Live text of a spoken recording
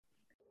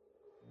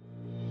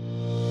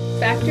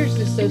Factors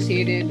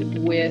associated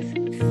with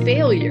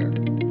failure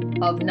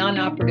of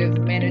non-operative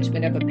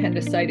management of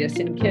appendicitis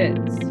in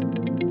kids.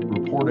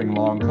 Reporting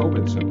long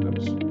COVID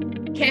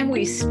symptoms. Can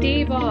we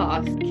stave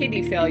off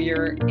kidney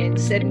failure in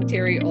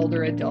sedentary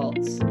older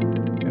adults?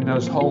 And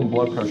does home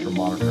blood pressure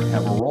monitoring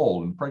have a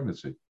role in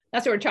pregnancy?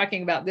 That's what we're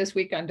talking about this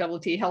week on Double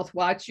T Health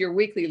Watch, your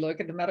weekly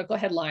look at the medical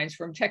headlines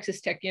from Texas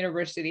Tech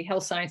University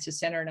Health Sciences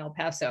Center in El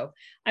Paso.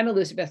 I'm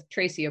Elizabeth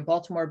Tracy, a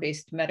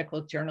Baltimore-based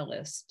medical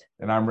journalist.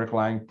 And I'm Rick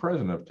Lang,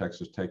 president of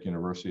Texas Tech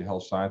University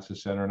Health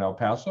Sciences Center in El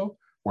Paso,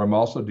 where I'm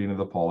also dean of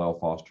the Paul L.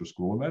 Foster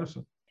School of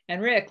Medicine.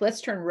 And Rick, let's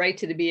turn right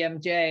to the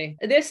BMJ.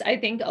 This, I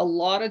think, a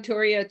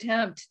laudatory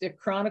attempt to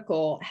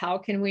chronicle how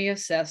can we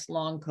assess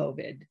long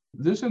COVID.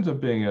 This ends up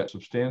being a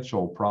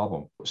substantial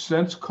problem.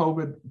 Since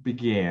COVID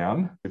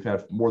began, we've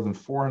had more than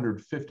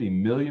 450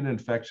 million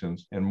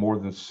infections and more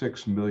than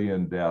 6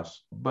 million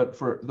deaths. But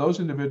for those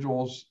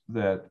individuals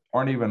that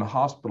aren't even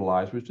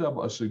hospitalized, we still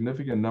have a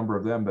significant number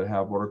of them that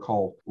have what are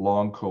called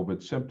long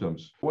COVID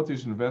symptoms. What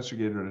these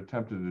investigators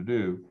attempted to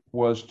do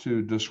was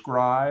to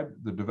describe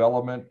the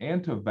development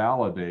and to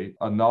validate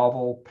a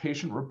novel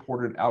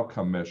patient-reported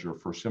outcome measure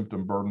for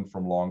symptom burden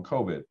from long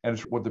COVID. And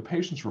it's what the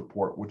patients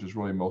report, which is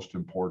really most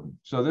important.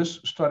 So this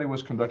study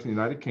was conducted in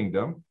the United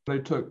Kingdom. They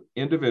took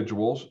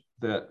individuals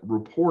that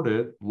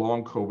reported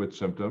long COVID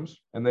symptoms,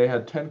 and they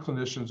had 10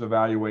 clinicians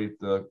evaluate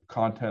the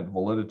content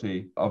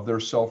validity of their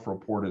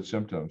self-reported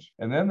symptoms.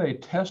 And then they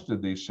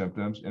tested these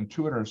symptoms in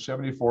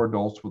 274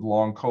 adults with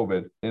long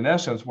COVID. In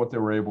essence, what they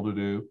were able to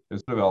do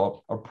is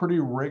develop a pretty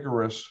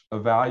rigorous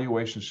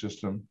evaluation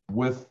system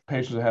with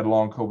patients that had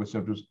long COVID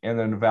symptoms and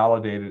then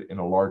validate it in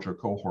a larger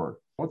cohort.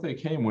 What they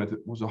came with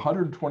was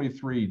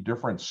 123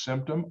 different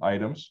symptom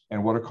items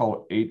and what are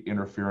called 8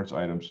 interference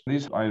items.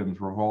 These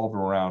items revolve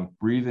around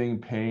breathing,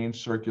 pain,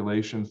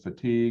 circulation,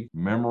 fatigue,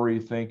 memory,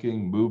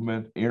 thinking,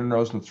 movement, ear,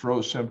 nose, and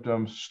throat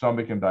symptoms,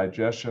 stomach and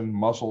digestion,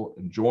 muscle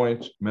and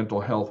joints, mental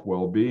health,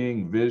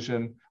 well-being,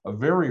 vision, a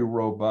very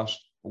robust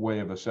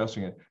way of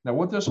assessing it. Now,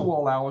 what this will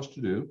allow us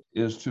to do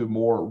is to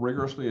more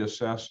rigorously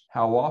assess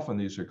how often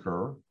these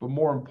occur, but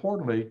more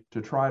importantly, to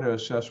try to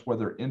assess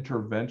whether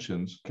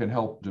interventions can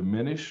help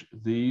diminish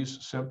these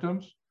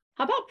symptoms.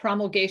 How about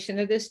promulgation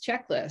of this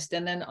checklist?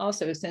 And then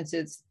also, since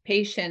it's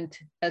patient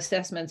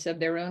assessments of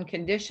their own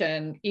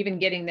condition, even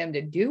getting them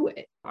to do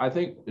it. I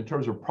think in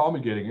terms of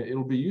promulgating it,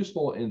 it'll be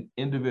useful in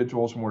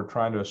individuals when we're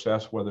trying to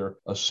assess whether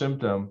a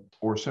symptom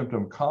or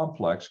symptom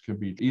complex can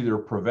be either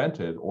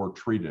prevented or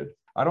treated.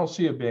 I don't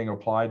see it being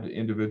applied to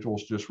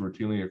individuals just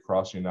routinely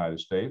across the United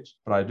States,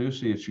 but I do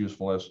see its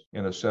usefulness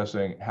in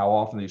assessing how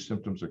often these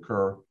symptoms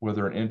occur,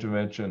 whether an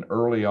intervention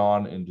early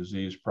on in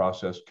disease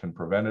process can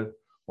prevent it,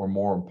 or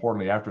more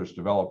importantly, after it's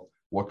developed,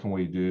 what can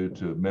we do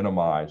to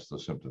minimize the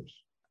symptoms?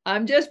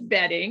 I'm just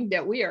betting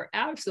that we are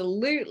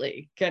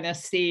absolutely going to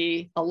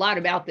see a lot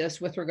about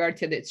this with regard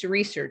to its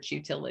research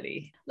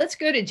utility. Let's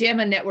go to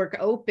JAMA Network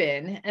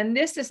Open. And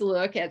this is a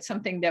look at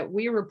something that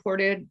we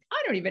reported,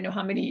 I don't even know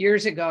how many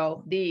years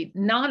ago, the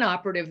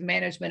non-operative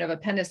management of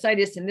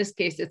appendicitis. In this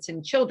case, it's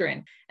in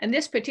children. And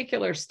this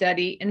particular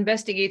study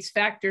investigates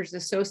factors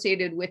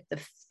associated with the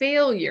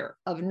failure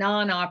of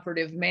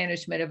non-operative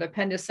management of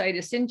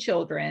appendicitis in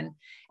children.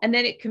 And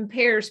then it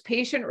compares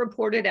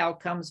patient-reported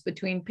outcomes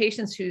between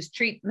patients whose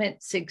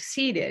treatment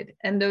succeeded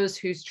and those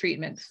whose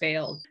treatment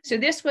failed. So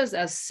this was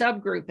a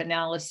subgroup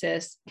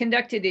analysis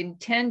conducted in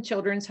 10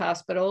 children's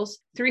hospitals,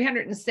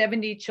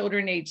 370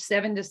 children aged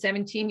 7 to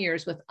 17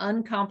 years with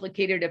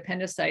uncomplicated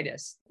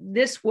appendicitis.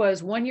 This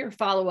was 1-year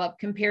follow-up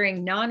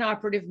comparing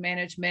non-operative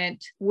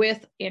management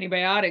with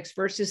antibiotics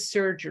versus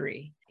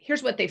surgery.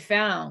 Here's what they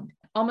found.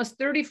 Almost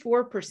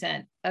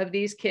 34% of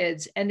these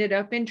kids ended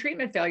up in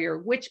treatment failure,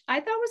 which I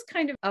thought was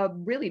kind of a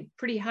really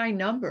pretty high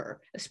number,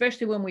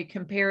 especially when we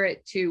compare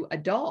it to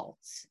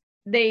adults.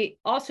 They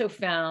also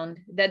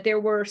found that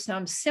there were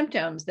some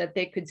symptoms that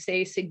they could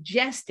say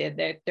suggested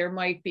that there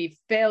might be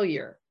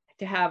failure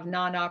to have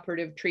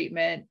non-operative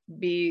treatment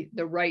be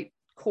the right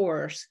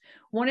course.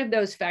 One of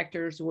those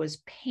factors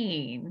was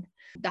pain.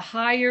 The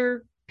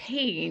higher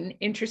pain,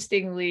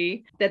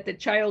 interestingly, that the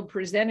child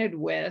presented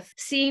with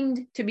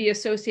seemed to be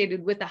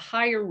associated with a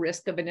higher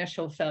risk of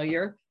initial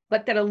failure,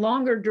 but that a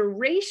longer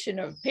duration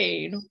of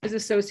pain was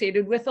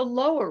associated with a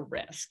lower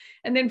risk.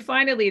 And then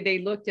finally, they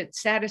looked at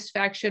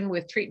satisfaction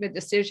with treatment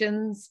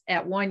decisions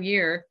at 1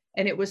 year,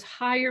 and it was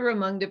higher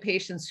among the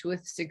patients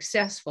with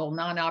successful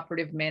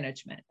non-operative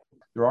management.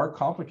 There are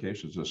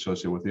complications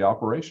associated with the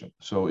operation.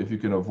 So if you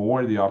can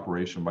avoid the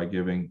operation by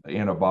giving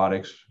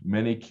antibiotics,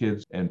 many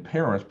kids and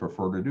parents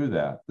prefer to do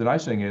that. The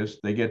nice thing is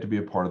they get to be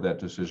a part of that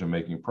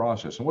decision-making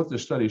process. And what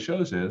this study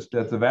shows is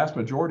that the vast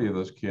majority of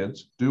those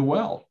kids do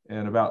well.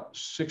 And about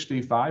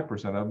 65%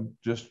 of them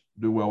just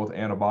do well with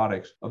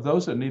antibiotics. Of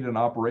those that need an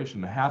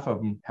operation, half of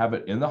them have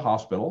it in the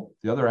hospital.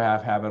 The other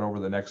half have it over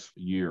the next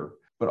year.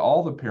 But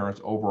all the parents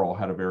overall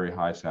had a very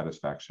high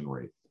satisfaction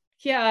rate.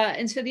 Yeah,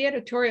 and so the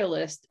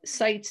editorialist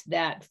cites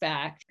that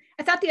fact.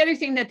 I thought the other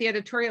thing that the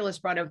editorialist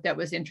brought up that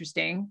was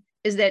interesting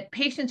is that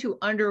patients who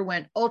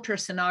underwent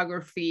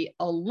ultrasonography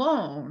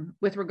alone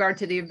with regard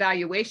to the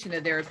evaluation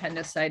of their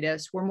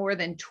appendicitis were more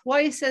than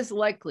twice as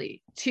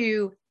likely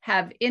to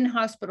have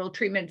in-hospital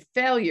treatment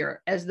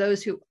failure as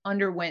those who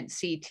underwent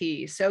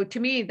CT. So to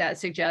me, that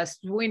suggests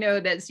we know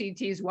that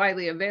CT is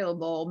widely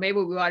available. Maybe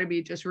we ought to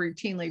be just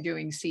routinely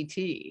doing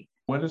CT.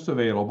 When it's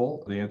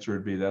available, the answer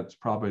would be that's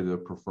probably the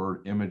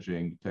preferred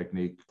imaging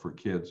technique for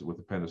kids with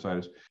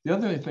appendicitis. The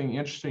other thing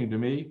interesting to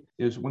me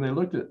is when they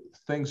looked at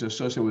things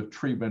associated with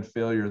treatment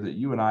failure that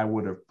you and I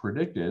would have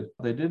predicted,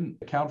 they didn't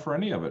account for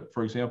any of it.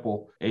 For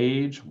example,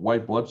 age,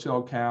 white blood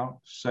cell count,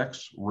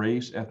 sex,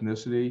 race,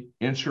 ethnicity,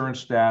 insurance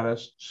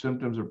status,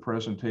 symptoms of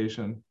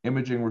presentation,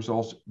 imaging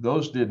results.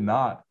 Those did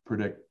not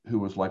predict who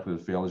was likely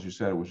to fail. As you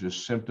said, it was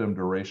just symptom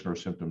duration or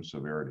symptom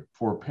severity.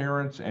 For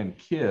parents and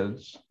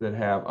kids that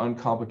have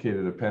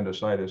uncomplicated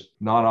appendicitis,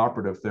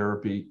 non-operative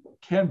therapy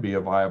can be a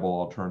viable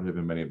alternative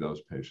in many of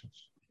those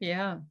patients.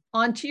 Yeah.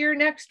 On to your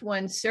next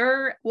one,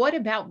 sir. What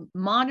about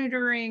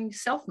monitoring,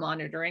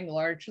 self-monitoring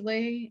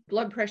largely,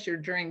 blood pressure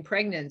during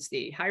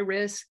pregnancy, high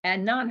risk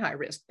and non-high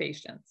risk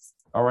patients?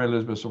 All right,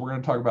 Elizabeth. So we're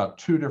going to talk about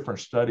two different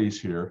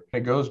studies here. It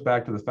goes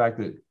back to the fact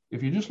that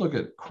if you just look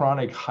at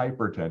chronic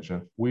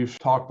hypertension, we've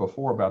talked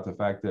before about the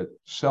fact that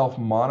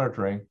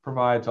self-monitoring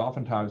provides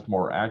oftentimes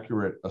more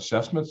accurate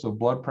assessments of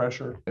blood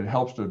pressure. It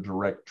helps to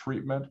direct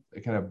treatment.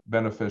 It can have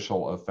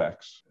beneficial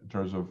effects in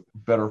terms of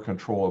better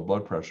control of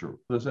blood pressure.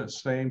 Does that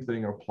same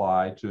thing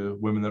apply to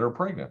women that are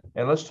pregnant?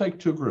 And let's take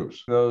two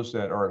groups, those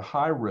that are at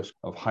high risk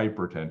of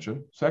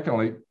hypertension.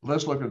 Secondly,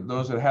 let's look at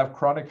those that have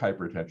chronic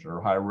hypertension or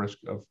high risk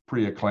of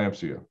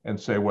preeclampsia and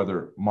say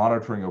whether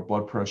monitoring of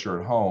blood pressure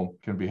at home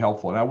can be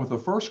helpful. Now, with the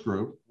first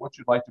group, what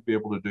you'd like to be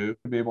able to do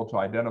to be able to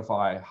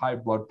identify high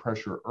blood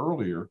pressure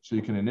earlier so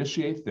you can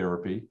initiate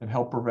therapy and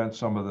help prevent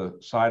some of the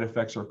side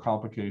effects or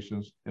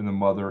complications in the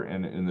mother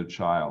and in the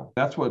child.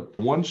 That's what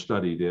one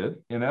study did.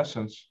 In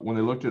essence, when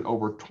they looked at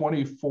over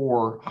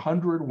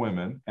 2,400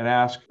 women and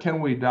asked,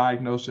 can we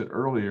diagnose it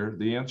earlier?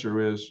 The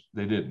answer is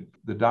they didn't.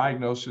 The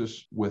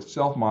diagnosis with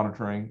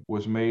self-monitoring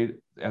was made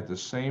at the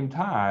same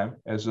time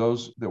as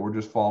those that were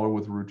just followed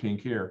with routine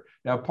care.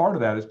 Now, part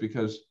of that is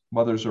because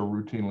mothers are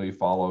routinely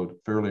followed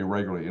fairly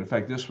regularly. In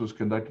fact, this was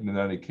conducted in the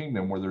United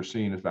Kingdom where they're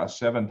seen about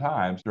 7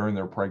 times during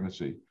their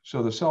pregnancy.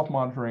 So the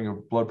self-monitoring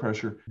of blood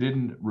pressure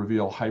didn't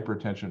reveal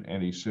hypertension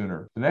any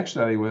sooner. The next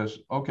study was,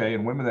 okay,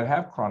 in women that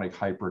have chronic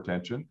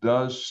hypertension,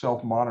 does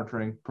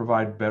self-monitoring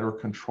provide better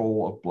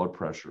control of blood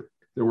pressure?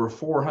 There were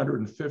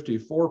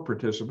 454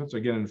 participants,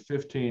 again, in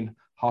 15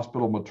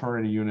 hospital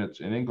maternity units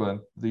in England.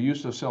 The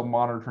use of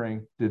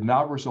self-monitoring did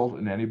not result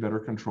in any better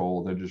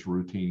control than just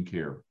routine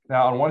care.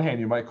 Now, on one hand,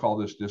 you might call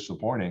this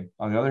disappointing.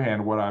 On the other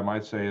hand, what I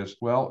might say is,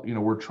 well,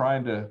 we're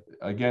trying to,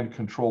 again,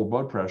 control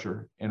blood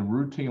pressure, and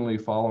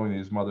routinely following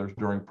these mothers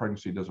during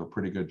pregnancy does a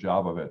pretty good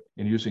job of it.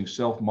 And using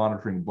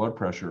self-monitoring blood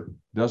pressure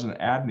doesn't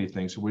add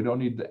anything, so we don't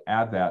need to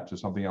add that to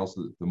something else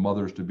that the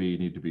mothers-to-be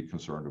need to be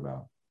concerned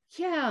about.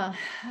 Yeah,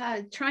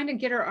 trying to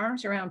get our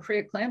arms around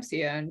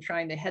preeclampsia and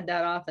trying to head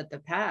that off at the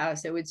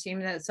pass, it would seem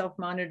that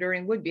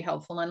self-monitoring would be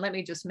helpful. And let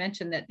me just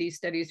mention that these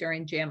studies are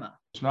in JAMA.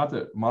 It's not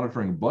that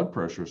monitoring blood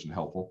pressure isn't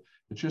helpful.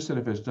 It's just that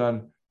if it's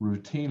done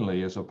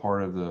routinely as a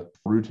part of the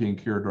routine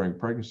care during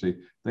pregnancy,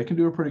 they can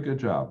do a pretty good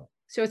job.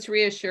 So it's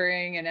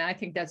reassuring, and I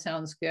think that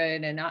sounds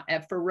good. And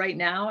for right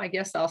now, I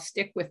guess I'll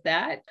stick with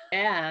that.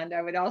 And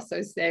I would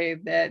also say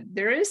that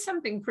there is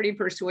something pretty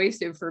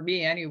persuasive for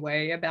me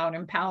anyway about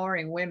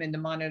empowering women to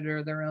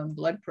monitor their own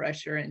blood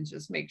pressure and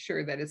just make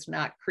sure that it's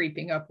not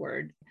creeping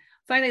upward.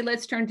 Finally,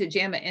 let's turn to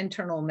JAMA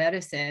Internal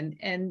Medicine.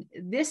 And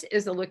this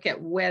is a look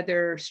at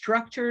whether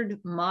structured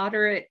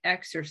moderate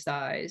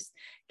exercise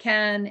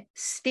can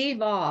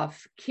stave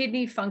off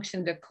kidney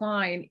function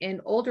decline in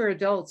older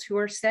adults who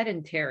are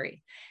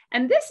sedentary.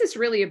 And this is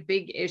really a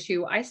big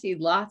issue. I see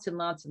lots and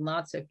lots and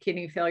lots of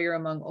kidney failure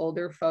among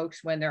older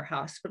folks when they're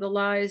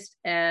hospitalized,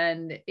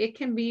 and it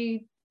can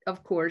be,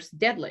 of course,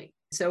 deadly.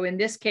 So in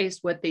this case,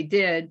 what they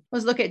did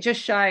was look at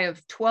just shy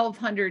of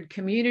 1,200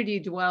 community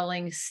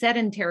dwelling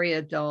sedentary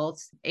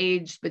adults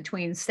aged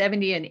between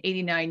 70 and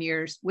 89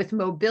 years with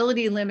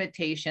mobility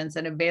limitations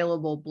and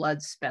available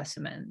blood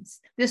specimens.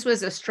 This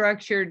was a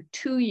structured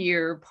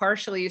 2-year,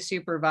 partially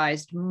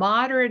supervised,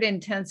 moderate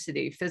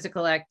intensity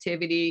physical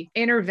activity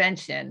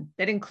intervention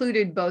that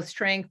included both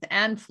strength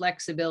and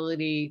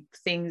flexibility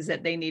things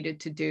that they needed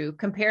to do,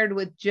 compared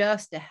with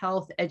just a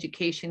health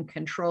education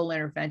control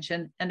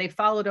intervention. And they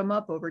followed them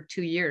up over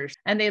 2 years.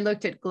 And they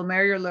looked at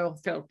glomerular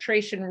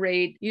filtration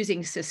rate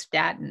using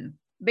cystatin.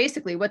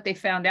 Basically, what they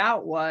found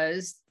out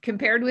was,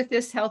 compared with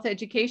this health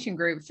education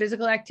group,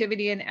 physical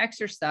activity and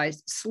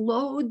exercise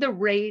slowed the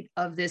rate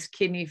of this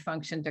kidney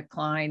function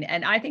decline.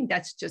 And I think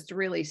that's just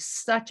really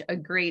such a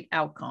great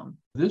outcome.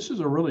 This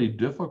is a really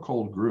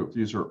difficult group.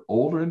 These are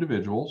older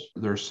individuals.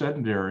 They're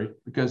sedentary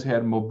because they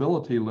had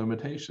mobility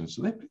limitations.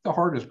 So they picked the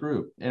hardest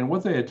group. And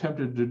what they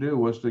attempted to do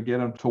was to get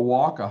them to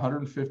walk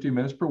 150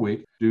 minutes per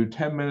week, do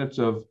 10 minutes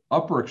of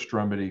upper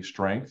extremity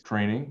strength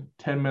training,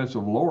 10 minutes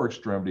of lower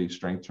extremity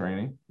strength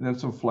training, and then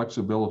some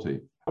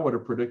flexibility. would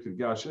have predicted,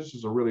 gosh, this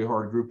is a really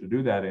hard group to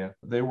do that in.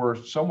 They were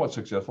somewhat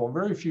successful.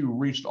 Very few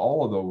reached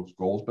all of those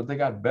goals, but they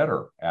got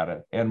better at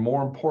it. And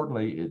more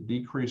importantly, it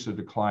decreased the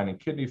decline in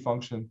kidney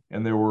function.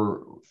 And there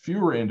were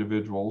fewer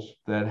individuals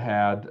that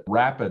had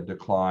rapid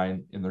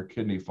decline in their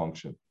kidney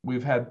function.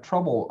 We've had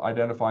trouble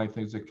identifying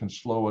things that can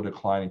slow a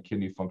decline in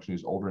kidney function in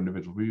these older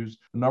individuals. We use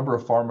a number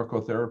of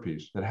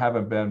pharmacotherapies that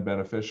haven't been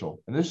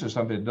beneficial. And this is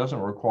something that doesn't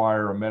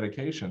require a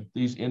medication.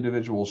 These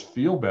individuals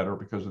feel better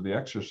because of the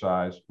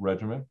exercise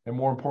regimen. And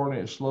more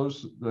importantly, it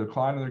slows the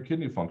decline in their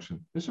kidney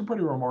function. It's a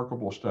pretty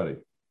remarkable study.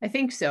 I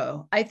think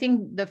so. I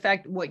think the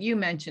fact what you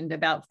mentioned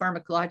about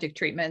pharmacologic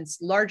treatments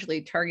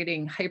largely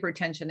targeting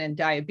hypertension and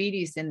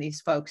diabetes in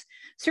these folks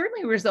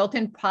certainly result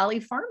in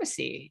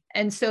polypharmacy.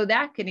 And so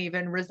that can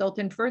even result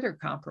in further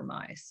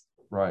compromise.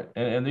 Right.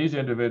 And these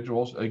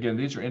individuals, again,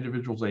 these are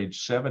individuals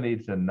aged 70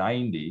 to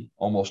 90,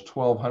 almost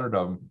 1,200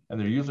 of them, and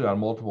they're usually on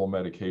multiple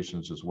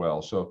medications as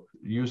well. So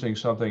using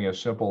something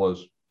as simple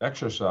as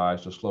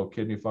exercise to slow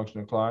kidney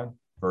function decline,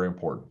 very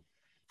important.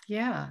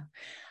 Yeah.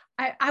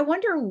 I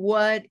wonder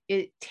what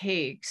it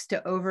takes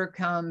to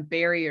overcome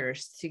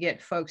barriers to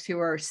get folks who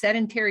are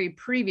sedentary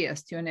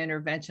previous to an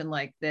intervention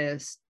like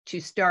this to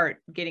start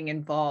getting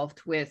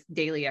involved with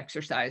daily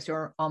exercise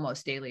or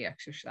almost daily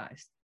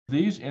exercise.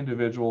 These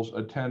individuals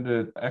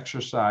attended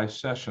exercise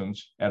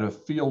sessions at a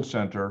field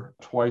center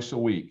twice a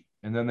week.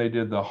 And then they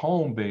did the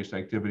home-based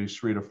activities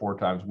 3 to 4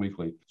 times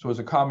weekly. So it's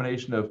a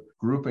combination of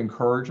group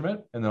encouragement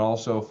and then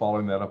also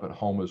following that up at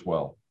home as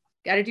well.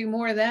 Got to do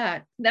more of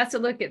that. That's a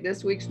look at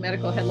this week's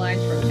medical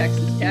headlines from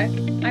Texas Tech.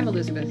 I'm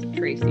Elizabeth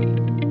Tracy.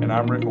 And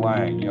I'm Rick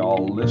Lang.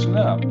 Y'all listen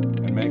up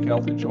and make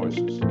healthy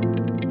choices.